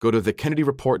go to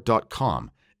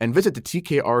thekennedyreport.com and visit the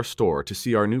TKR store to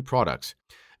see our new products.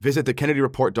 Visit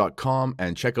thekennedyreport.com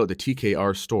and check out the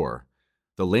TKR store.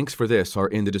 The links for this are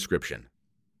in the description.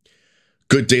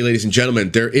 Good day, ladies and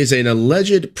gentlemen. There is an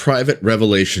alleged private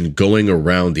revelation going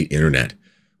around the internet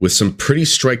with some pretty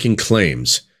striking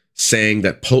claims saying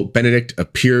that Pope Benedict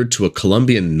appeared to a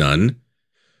Colombian nun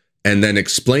and then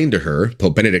explained to her,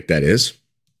 Pope Benedict that is,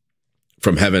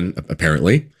 from heaven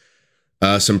apparently,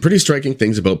 some pretty striking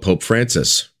things about Pope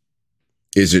Francis.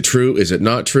 Is it true? Is it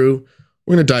not true?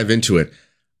 We're going to dive into it.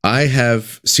 I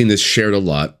have seen this shared a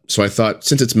lot, so I thought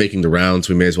since it's making the rounds,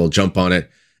 we may as well jump on it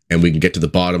and we can get to the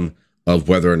bottom of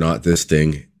whether or not this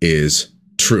thing is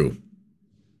true.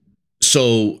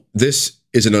 So this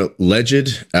is an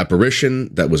alleged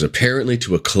apparition that was apparently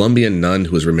to a Colombian nun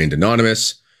who has remained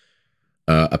anonymous.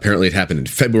 Apparently it happened in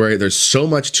February. There's so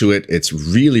much to it. It's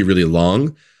really, really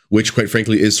long, which quite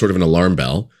frankly is sort of an alarm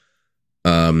bell.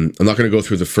 I'm not going to go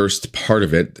through the first part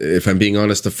of it. If I'm being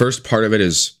honest, the first part of it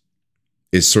is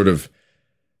sort of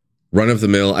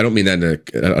run-of-the-mill. I don't mean that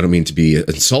I don't mean to be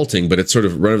insulting, but it's sort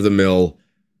of run-of-the-mill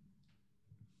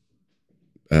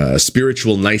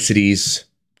spiritual niceties,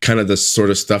 kind of the sort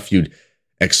of stuff you'd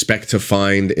expect to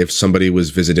find if somebody was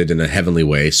visited in a heavenly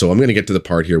way. So I'm going to get to the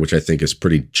part here, which I think is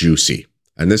pretty juicy.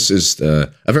 And this is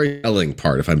a very telling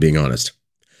part, if I'm being honest.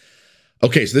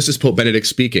 Okay, so this is Pope Benedict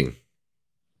speaking.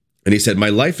 And he said, "My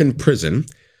life in prison,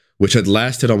 which had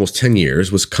lasted almost 10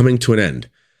 years, was coming to an end.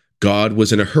 God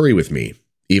was in a hurry with me.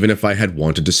 Even if I had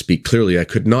wanted to speak clearly, I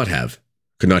could not have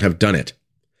done it.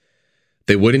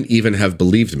 They wouldn't even have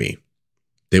believed me.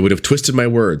 They would have twisted my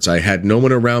words. I had no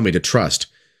one around me to trust.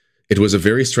 It was a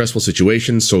very stressful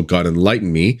situation, so God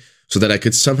enlightened me so that I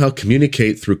could somehow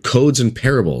communicate through codes and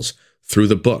parables, through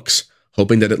the books,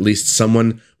 hoping that at least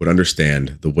someone would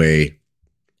understand the way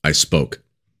I spoke."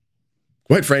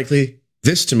 Quite frankly,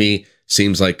 this to me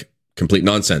seems like complete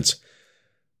nonsense.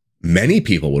 Many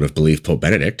people would have believed Pope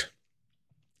Benedict.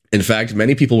 In fact,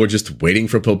 many people were just waiting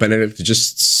for Pope Benedict to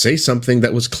just say something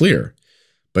that was clear,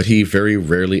 but he very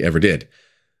rarely ever did.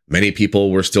 Many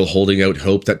people were still holding out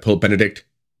hope that Pope Benedict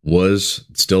was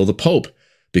still the Pope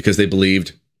because they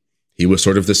believed he was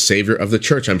sort of the savior of the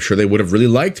church. I'm sure they would have really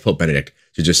liked Pope Benedict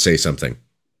to just say something.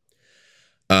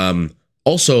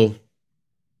 Also,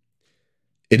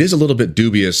 it is a little bit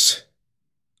dubious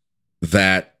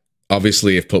that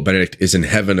obviously if Pope Benedict is in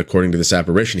heaven, according to this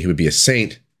apparition, he would be a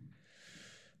saint.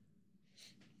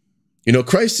 You know,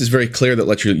 Christ is very clear that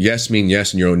let your yes mean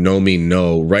yes and your no mean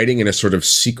no, writing in a sort of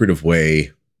secretive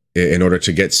way in order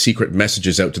to get secret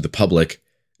messages out to the public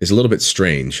is a little bit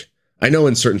strange. I know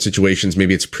in certain situations,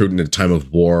 maybe it's prudent at a time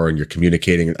of war and you're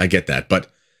communicating. I get that. But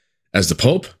as the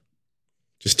Pope,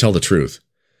 just tell the truth.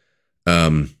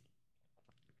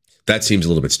 That seems a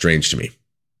little bit strange to me.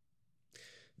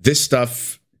 This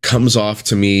stuff comes off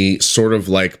to me sort of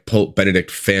like Pope Benedict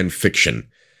fan fiction.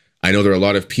 I know there are a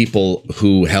lot of people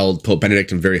who held Pope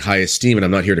Benedict in very high esteem, and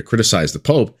I'm not here to criticize the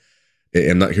Pope.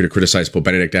 I'm not here to criticize Pope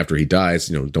Benedict after he dies.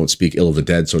 You know, don't speak ill of the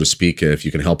dead, so to speak, if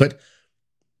you can help it.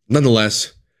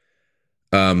 Nonetheless,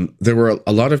 there were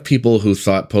a lot of people who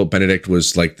thought Pope Benedict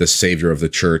was like the savior of the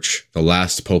church, the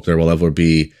last Pope there will ever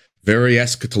be. Very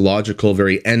eschatological,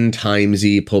 very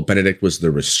end-timesy. Pope Benedict was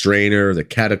the restrainer, the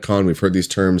catechon. We've heard these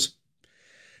terms.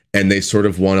 And they sort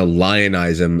of want to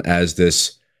lionize him as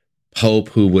this Pope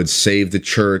who would save the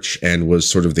church and was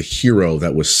sort of the hero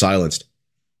that was silenced.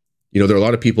 You know, there are a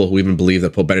lot of people who even believe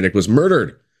that Pope Benedict was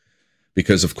murdered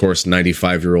because, of course,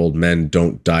 95-year-old men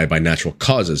don't die by natural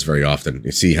causes very often.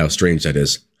 You see how strange that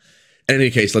is. In any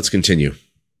case, let's continue.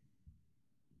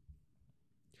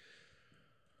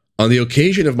 On the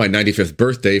occasion of my 95th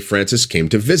birthday, Francis came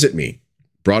to visit me,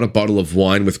 brought a bottle of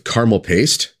wine with caramel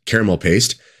paste,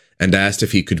 and asked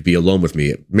if he could be alone with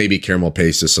me. Maybe caramel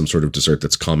paste is some sort of dessert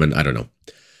that's common. I don't know.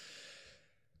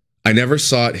 I never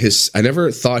thought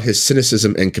his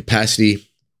cynicism and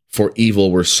capacity for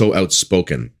evil were so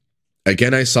outspoken.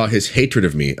 Again, I saw his hatred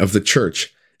of me, of the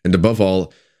church, and above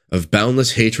all, of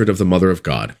boundless hatred of the Mother of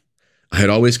God. I had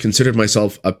always considered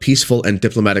myself a peaceful and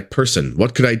diplomatic person.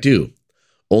 What could I do?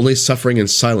 Only suffering in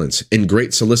silence, in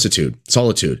great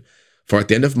solitude. For at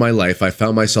the end of my life, I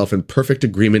found myself in perfect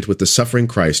agreement with the suffering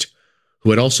Christ,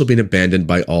 who had also been abandoned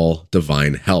by all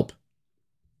divine help.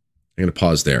 I'm going to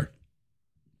pause there.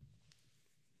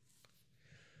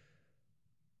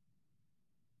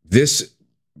 This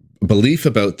belief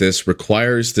about this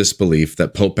requires this belief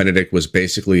that Pope Benedict was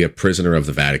basically a prisoner of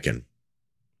the Vatican.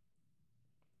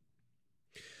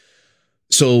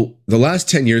 So the last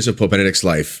 10 years of Pope Benedict's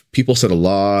life, people said a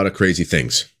lot of crazy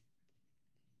things.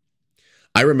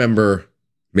 I remember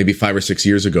maybe 5 or 6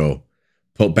 years ago,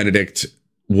 Pope Benedict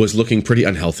was looking pretty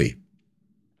unhealthy.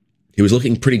 He was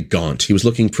looking pretty gaunt. He was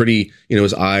looking pretty,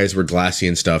 his eyes were glassy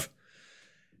and stuff.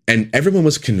 And everyone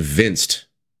was convinced,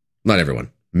 not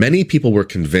everyone, many people were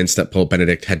convinced that Pope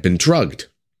Benedict had been drugged.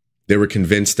 They were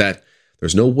convinced that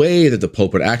there's no way that the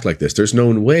Pope would act like this. There's no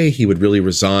way he would really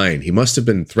resign. He must have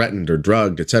been threatened or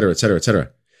drugged, etc., etc., etc.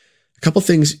 A couple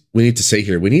things we need to say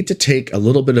here. We need to take a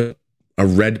little bit of a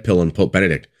red pill on Pope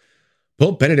Benedict.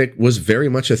 Pope Benedict was very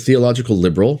much a theological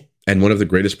liberal and one of the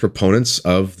greatest proponents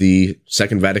of the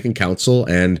Second Vatican Council.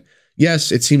 And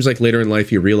yes, it seems like later in life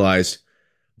he realized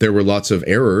there were lots of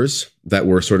errors that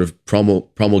were sort of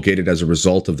promulgated as a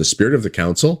result of the spirit of the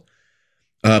council.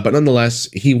 But nonetheless,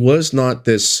 he was not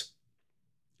this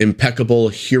impeccable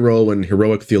hero and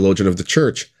heroic theologian of the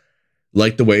church,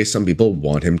 like the way some people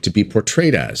want him to be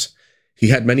portrayed as. He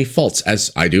had many faults,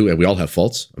 as I do, and we all have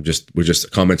faults. We're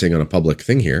just commenting on a public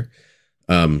thing here.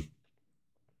 But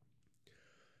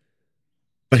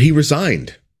he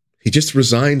resigned. He just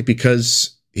resigned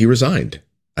because he resigned.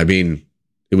 I mean,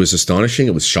 it was astonishing.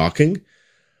 It was shocking.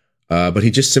 But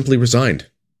he just simply resigned.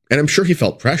 And I'm sure he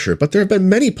felt pressure, but there have been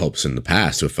many popes in the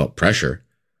past who have felt pressure.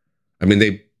 I mean,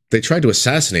 they tried to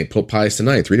assassinate Pope Pius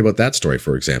IX. Read about that story,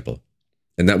 for example.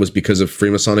 And that was because of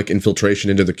Freemasonic infiltration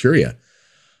into the Curia.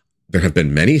 There have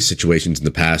been many situations in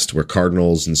the past where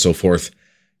cardinals and so forth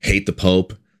hate the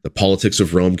Pope. The politics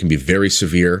of Rome can be very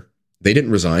severe. They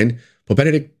didn't resign. Pope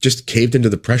Benedict just caved into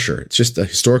the pressure. It's just a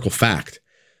historical fact.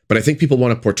 But I think people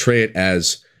want to portray it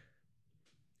as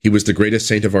he was the greatest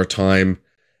saint of our time,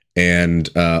 and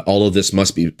all of this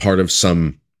must be part of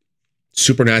some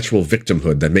supernatural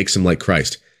victimhood that makes him like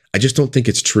Christ. I just don't think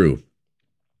it's true.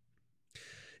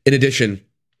 In addition,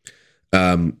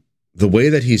 the way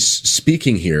that he's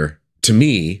speaking here, to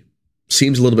me,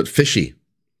 seems a little bit fishy.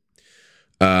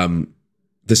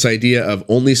 This idea of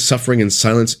only suffering in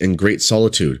silence and great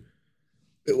solitude.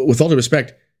 With all due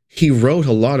respect, he wrote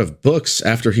a lot of books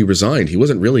after he resigned. He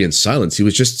wasn't really in silence. He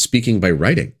was just speaking by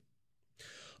writing.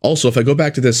 Also, if I go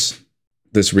back to this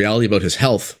reality about his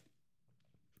health,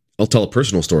 I'll tell a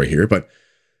personal story here, but,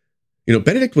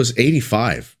 Benedict was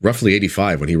 85, roughly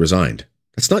 85 when he resigned.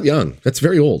 That's not young. That's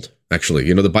very old,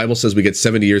 actually. The Bible says we get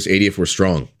 70 years, 80 if we're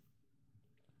strong.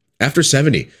 After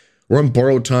 70, we're on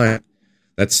borrowed time.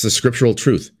 That's the scriptural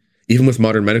truth, even with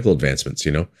modern medical advancements,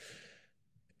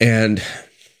 And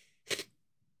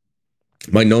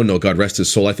my no, God rest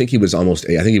his soul, I think he was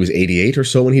 88 or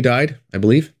so when he died, I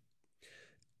believe.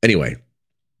 Anyway,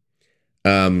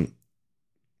 I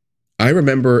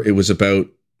remember it was about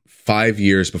 5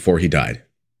 years before he died.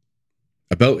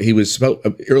 He was about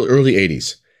early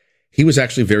 80s. He was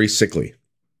actually very sickly.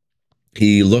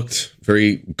 He looked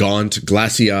very gaunt,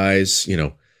 glassy eyes,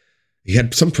 He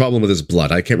had some problem with his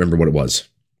blood. I can't remember what it was.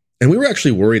 And we were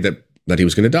actually worried that he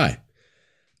was going to die.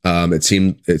 It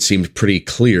seemed pretty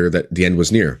clear that the end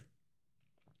was near.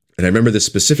 And I remember this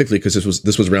specifically because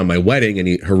this was around my wedding, and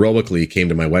he heroically came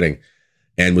to my wedding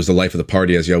and was the life of the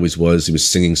party, as he always was. He was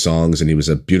singing songs, and he was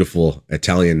a beautiful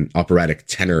Italian operatic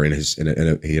tenor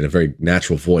he had a very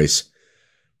natural voice.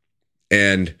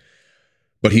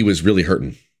 But he was really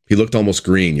hurting. He looked almost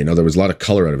green, there was a lot of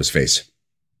color out of his face.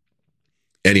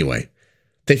 Anyway,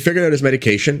 they figured out his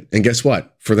medication, and guess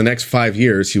what? For the next 5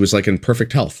 years, he was like in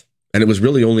perfect health. And it was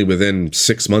really only within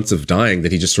 6 months of dying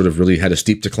that he just sort of really had a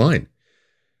steep decline.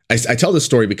 I tell this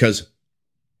story because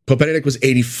Pope Benedict was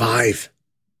 85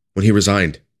 when he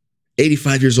resigned.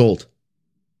 85 years old.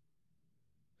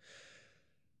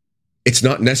 It's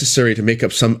not necessary to make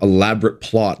up some elaborate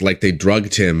plot like they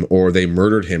drugged him or they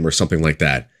murdered him or something like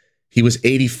that. He was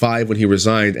 85 when he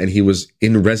resigned, and he was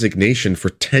in resignation for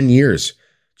 10 years.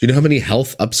 Do you know how many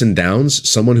health ups and downs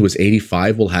someone who is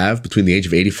 85 will have between the age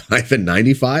of 85 and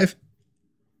 95?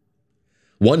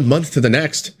 1 month to the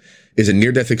next is a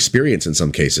near-death experience in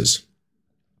some cases.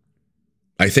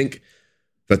 I think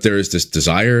that there is this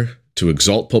desire to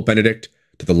exalt Pope Benedict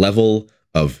to the level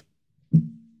of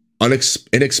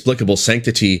inexplicable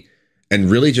sanctity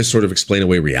and really just sort of explain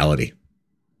away reality.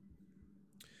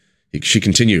 She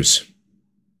continues.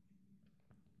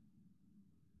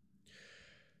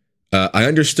 I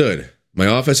understood. My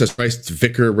office as Christ's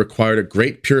vicar required a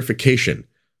great purification.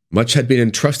 Much had been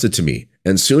entrusted to me,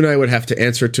 and soon I would have to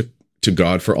answer to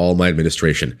God for all my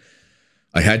administration.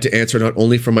 I had to answer not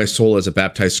only for my soul as a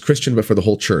baptized Christian, but for the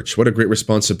whole church. What a great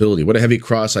responsibility. What a heavy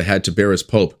cross I had to bear as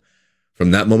Pope.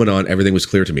 From that moment on, everything was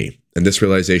clear to me, and this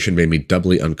realization made me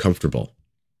doubly uncomfortable.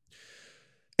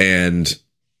 And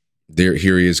here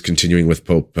he is continuing with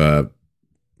Pope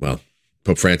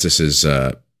Francis's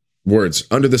words.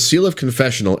 Under the seal of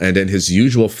confessional and in his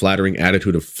usual flattering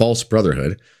attitude of false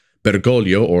brotherhood,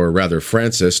 Bergoglio, or rather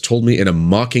Francis, told me in a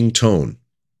mocking tone,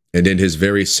 and in his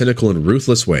very cynical and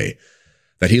ruthless way,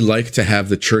 that he liked to have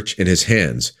the church in his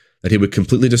hands, that he would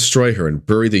completely destroy her and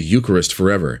bury the Eucharist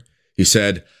forever. He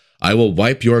said, "I will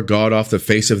wipe your God off the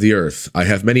face of the earth. I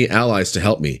have many allies to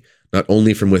help me, not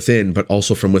only from within, but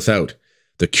also from without.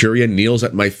 The Curia kneels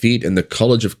at my feet in the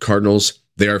College of Cardinals.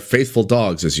 They are faithful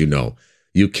dogs, as you know.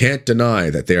 You can't deny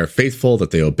that they are faithful,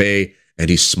 that they obey," and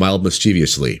he smiled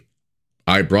mischievously.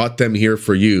 "I brought them here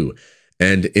for you,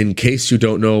 and in case you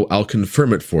don't know, I'll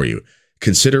confirm it for you.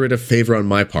 Consider it a favor on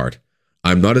my part.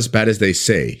 I'm not as bad as they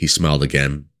say," he smiled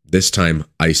again, this time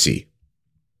icy.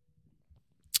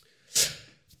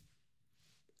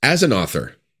 As an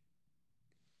author,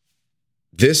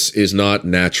 this is not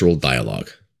natural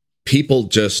dialogue. People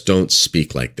just don't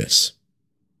speak like this.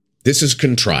 This is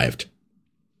contrived.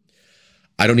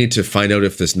 I don't need to find out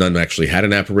if this nun actually had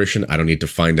an apparition. I don't need to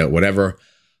find out whatever.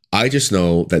 I just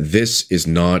know that this is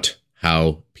not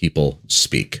how people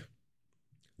speak.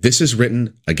 This is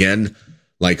written, again,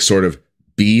 like sort of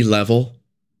B-level,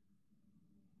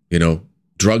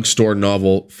 drugstore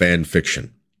novel fan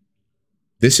fiction.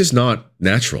 This is not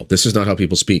natural. This is not how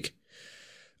people speak.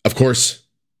 Of course,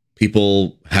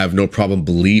 people have no problem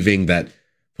believing that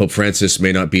Pope Francis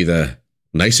may not be the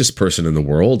nicest person in the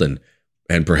world, and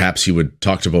perhaps he would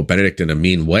talk to Pope Benedict in a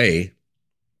mean way,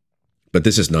 but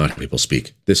this is not how people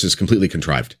speak. This is completely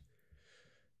contrived.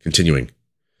 Continuing.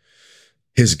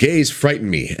 "His gaze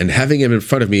frightened me, and having him in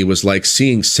front of me was like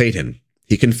seeing Satan.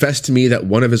 He confessed to me that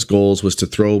one of his goals was to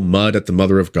throw mud at the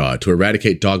Mother of God, to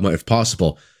eradicate dogma if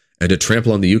possible, and to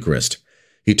trample on the Eucharist.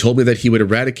 He told me that he would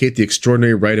eradicate the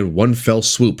extraordinary rite in one fell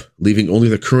swoop, leaving only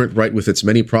the current rite with its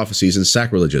many prophecies and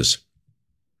sacrileges."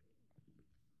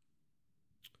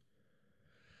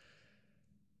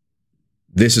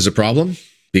 This is a problem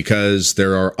because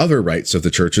there are other rites of the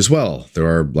church as well. There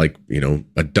are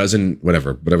a dozen,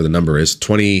 whatever the number is,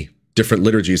 20 different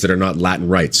liturgies that are not Latin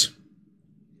rites.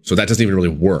 So that doesn't even really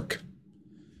work.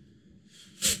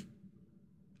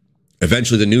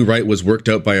 Eventually, the new rite was worked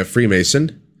out by a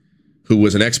Freemason who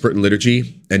was an expert in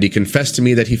liturgy, and he confessed to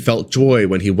me that he felt joy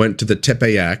when he went to the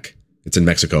Tepeyac, it's in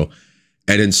Mexico,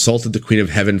 and insulted the Queen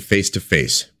of Heaven face to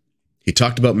face. He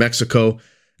talked about Mexico,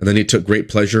 and then he took great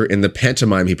pleasure in the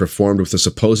pantomime he performed with the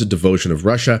supposed devotion of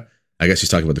Russia. I guess he's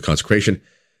talking about the consecration,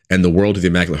 and the world to the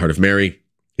Immaculate Heart of Mary.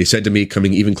 He said to me,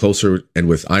 coming even closer and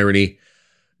with irony,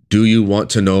 "Do you want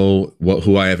to know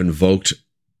who I have invoked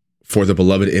for the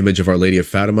beloved image of Our Lady of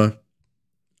Fatima?"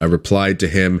 I replied to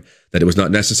him that it was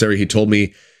not necessary. He told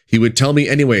me he would tell me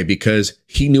anyway because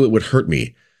he knew it would hurt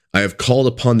me. "I have called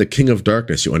upon the King of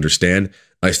Darkness, you understand."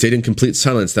 I stayed in complete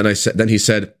silence. Then he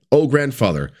said, "Oh,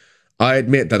 grandfather, I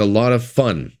admit that I had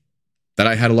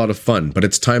a lot of fun, but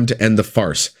it's time to end the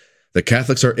farce. The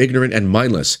Catholics are ignorant and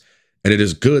mindless, and it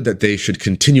is good that they should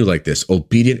continue like this,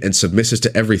 obedient and submissive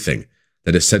to everything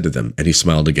that is said to them." And he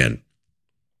smiled again.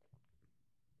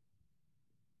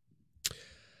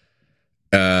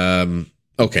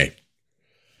 Okay.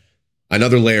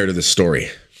 Another layer to this story.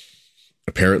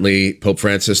 Apparently, Pope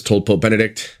Francis told Pope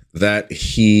Benedict that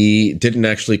he didn't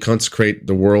actually consecrate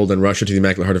the world and Russia to the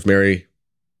Immaculate Heart of Mary,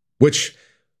 which,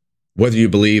 whether you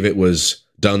believe it was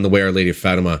done the way Our Lady of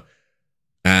Fatima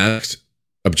asked,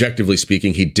 objectively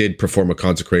speaking, he did perform a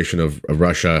consecration of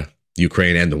Russia,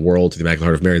 Ukraine, and the world to the Immaculate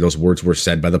Heart of Mary. Those words were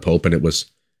said by the Pope, and it was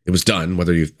done.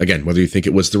 Whether you think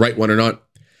it was the right one or not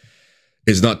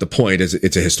is not the point.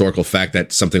 It's a historical fact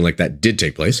that something like that did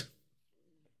take place.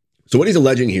 So what he's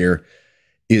alleging here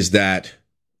is that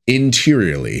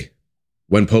interiorly,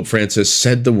 when Pope Francis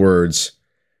said the words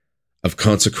of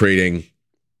consecrating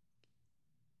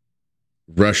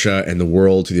Russia and the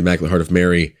world to the Immaculate Heart of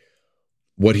Mary,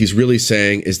 what he's really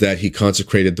saying is that he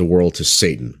consecrated the world to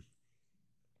Satan.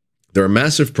 There are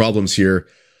massive problems here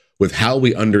with how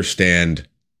we understand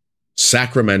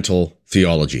sacramental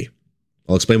theology.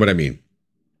 I'll explain what I mean.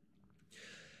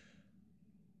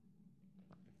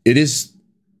 It is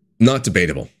not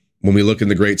debatable when we look in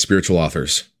the great spiritual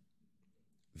authors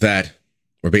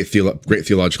or great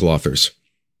theological authors.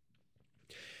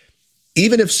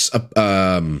 Even if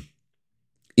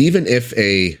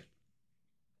a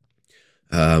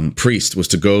priest was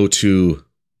to go to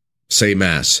say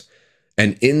mass,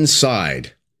 and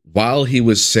inside, while he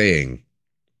was saying,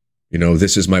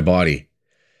 "This is my body,"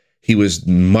 he was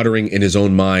muttering in his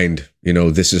own mind,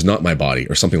 "This is not my body,"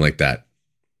 or something like that.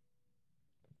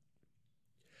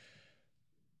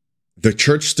 The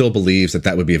church still believes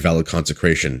that would be a valid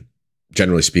consecration,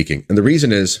 generally speaking. And the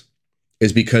reason is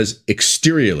because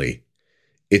exteriorly,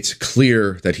 it's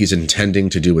clear that he's intending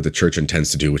to do what the church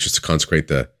intends to do, which is to consecrate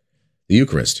the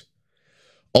Eucharist.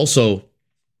 Also,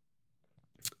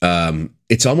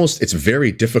 it's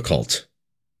very difficult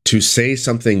to say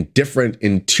something different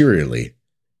interiorly.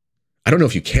 I don't know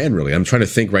if you can really. I'm trying to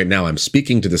think right now. I'm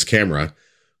speaking to this camera.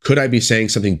 Could I be saying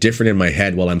something different in my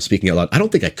head while I'm speaking out loud? I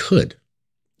don't think I could.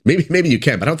 Maybe you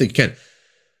can, but I don't think you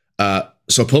can.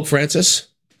 So Pope Francis,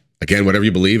 again, whatever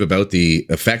you believe about the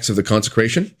effects of the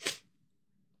consecration,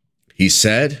 he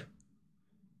said,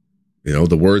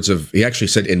 the words of, he actually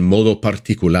said in modo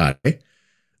particolare,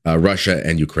 Russia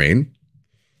and Ukraine,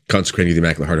 consecrating the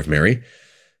Immaculate Heart of Mary.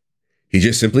 He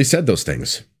just simply said those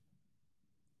things.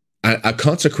 A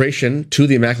consecration to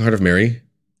the Immaculate Heart of Mary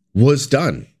was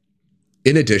done.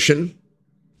 In addition,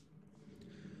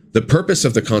 the purpose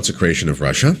of the consecration of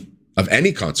Russia, of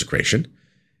any consecration,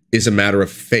 is a matter of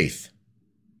faith.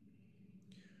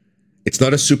 It's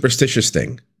not a superstitious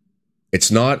thing.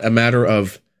 It's not a matter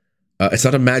of, it's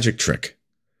not a magic trick.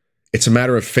 It's a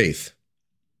matter of faith.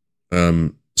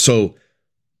 So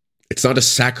it's not a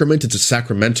sacrament, it's a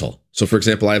sacramental. So for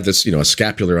example, I have this, a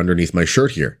scapular underneath my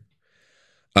shirt here.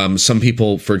 Some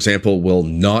people, for example, will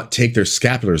not take their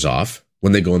scapulars off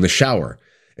when they go in the shower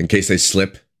in case they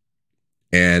slip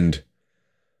and,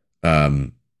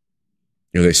 they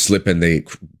slip and they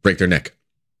break their neck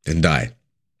and die.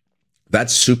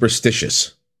 That's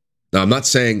superstitious. Now, I'm not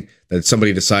saying that if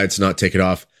somebody decides to not take it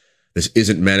off, this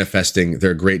isn't manifesting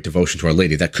their great devotion to Our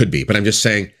Lady. That could be, but I'm just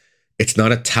saying it's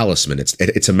not a talisman.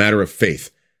 It's a matter of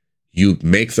faith. You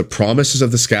make the promises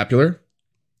of the scapular.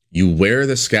 You wear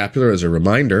the scapular as a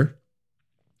reminder.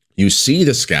 You see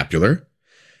the scapular,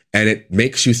 and it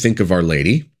makes you think of Our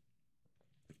Lady.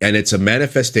 And it's a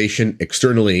manifestation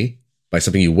externally by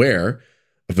something you wear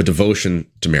of a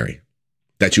devotion to Mary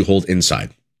that you hold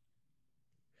inside.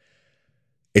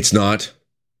 It's not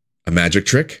a magic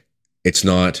trick. It's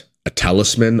not a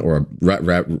talisman or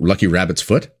a lucky rabbit's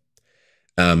foot.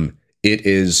 It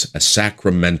is a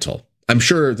sacramental. I'm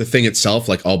sure the thing itself,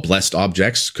 like all blessed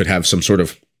objects, could have some sort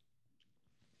of,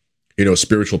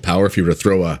 spiritual power. If you were to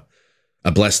throw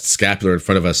a blessed scapular in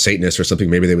front of a Satanist or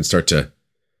something, maybe they would start to,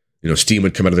 steam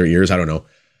would come out of their ears. I don't know.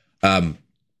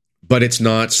 But it's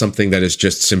not something that is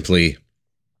just simply,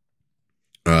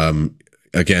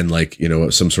 again, like,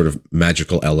 some sort of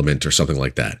magical element or something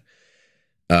like that.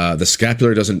 The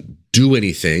scapular doesn't do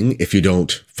anything if you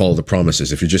don't follow the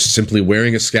promises. If you're just simply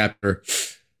wearing a scapular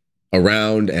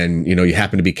around and, you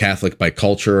happen to be Catholic by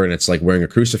culture and it's like wearing a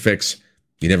crucifix,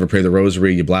 you never pray the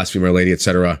rosary, you blaspheme Our Lady,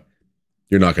 etc.,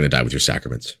 you're not going to die with your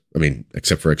sacraments. I mean,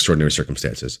 except for extraordinary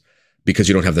circumstances, because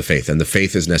you don't have the faith, and the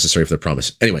faith is necessary for the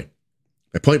promise. Anyway,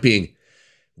 my point being,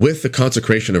 with the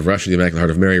consecration of Russia, the Immaculate Heart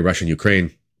of Mary, Russia and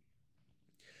Ukraine,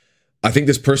 I think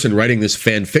this person writing this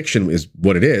fan fiction is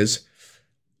what it is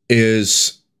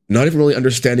not even really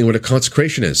understanding what a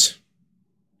consecration is.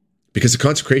 Because the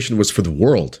consecration was for the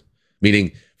world,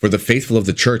 meaning for the faithful of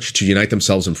the church to unite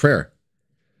themselves in prayer.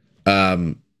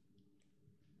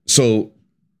 So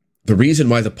the reason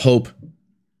why the Pope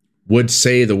would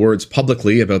say the words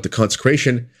publicly about the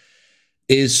consecration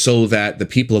is so that the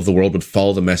people of the world would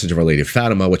follow the message of Our Lady of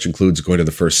Fatima, which includes going to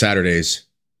the first Saturdays,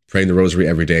 praying the rosary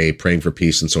every day, praying for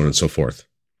peace, and so on and so forth.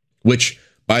 Which,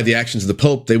 by the actions of the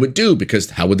Pope, they would do,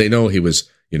 because how would they know he was,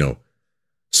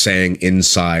 saying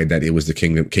inside that it was the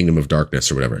kingdom of darkness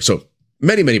or whatever. So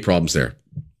many, many problems there.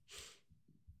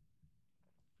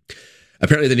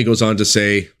 Apparently then he goes on to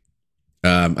say,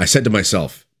 I said to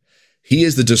myself, he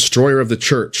is the destroyer of the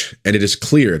church, and it is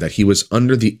clear that he was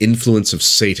under the influence of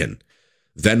Satan.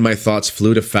 Then my thoughts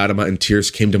flew to Fatima and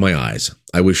tears came to my eyes.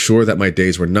 I was sure that my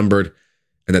days were numbered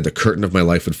and that the curtain of my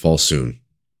life would fall soon.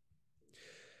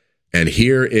 And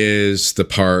here is the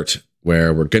part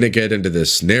where we're going to get into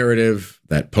this narrative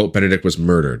that Pope Benedict was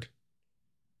murdered,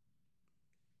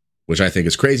 which I think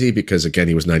is crazy because, again,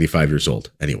 he was 95 years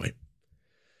old. Anyway.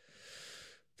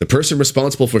 The person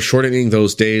responsible for shortening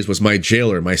those days was my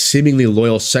jailer, my seemingly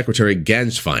loyal secretary,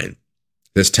 Gansfine.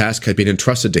 This task had been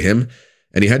entrusted to him,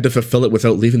 and he had to fulfill it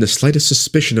without leaving the slightest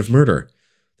suspicion of murder.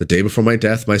 The day before my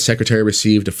death, my secretary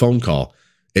received a phone call.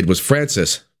 It was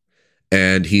Francis,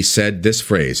 and he said this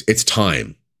phrase, "It's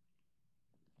time."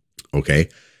 Okay.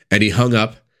 And he hung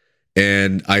up,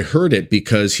 and I heard it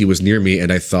because he was near me,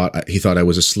 and he thought I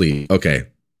was asleep. Okay.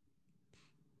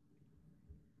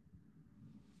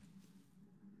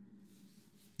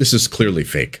 This is clearly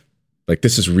fake. Like,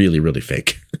 this is really, really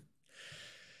fake.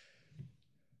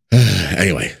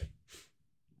 Anyway.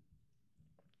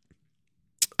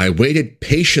 I waited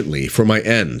patiently for my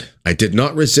end. I did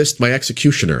not resist my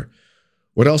executioner.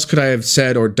 What else could I have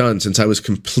said or done since I was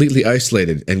completely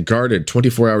isolated and guarded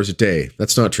 24 hours a day?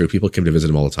 That's not true. People came to visit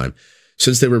him all the time.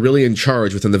 Since they were really in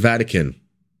charge within the Vatican.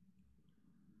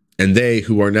 And they,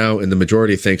 who are now in the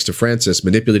majority thanks to Francis,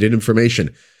 manipulated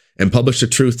information and published a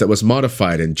truth that was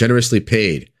modified and generously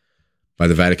paid by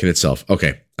the Vatican itself.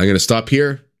 Okay, I'm going to stop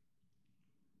here.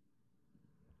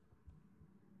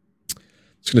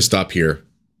 Just going to stop here.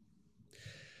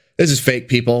 This is fake,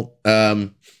 people.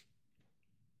 You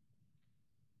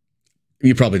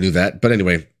probably knew that. But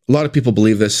anyway, a lot of people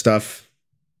believe this stuff.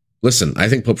 Listen, I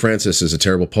think Pope Francis is a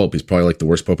terrible pope. He's probably like the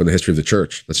worst pope in the history of the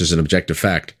church. That's just an objective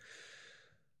fact.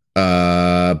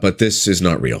 But this is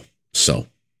not real. So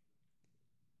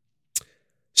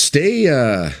stay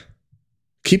on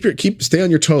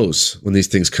your toes when these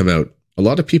things come out. A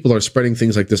lot of people are spreading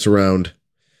things like this around,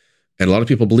 and a lot of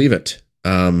people believe it.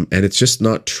 And it's just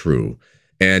not true.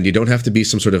 And you don't have to be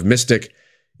some sort of mystic.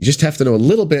 You just have to know a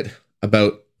little bit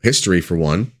about history, for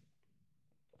one,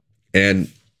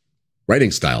 and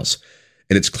writing styles.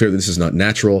 And it's clear that this is not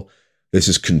natural. This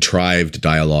is contrived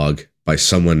dialogue by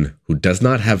someone who does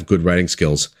not have good writing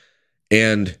skills,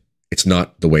 and it's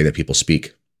not the way that people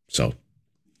speak. So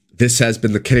this has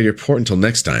been the Kennedy Report. Until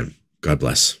next time, God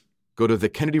bless. Go to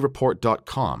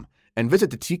thekennedyreport.com and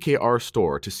visit the TKR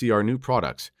store to see our new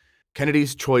products.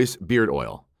 Kennedy's Choice Beard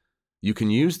Oil. You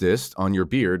can use this on your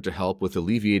beard to help with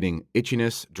alleviating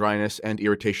itchiness, dryness, and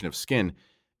irritation of skin.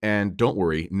 And don't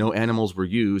worry, no animals were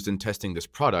used in testing this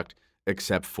product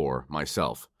except for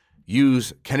myself.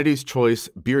 Use Kennedy's Choice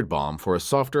Beard Balm for a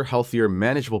softer, healthier,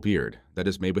 manageable beard that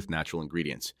is made with natural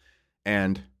ingredients.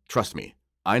 And trust me,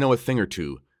 I know a thing or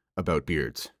two about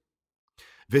beards.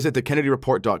 Visit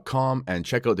thekennedyreport.com and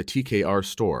check out the TKR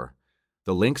store.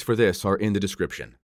 The links for this are in the description.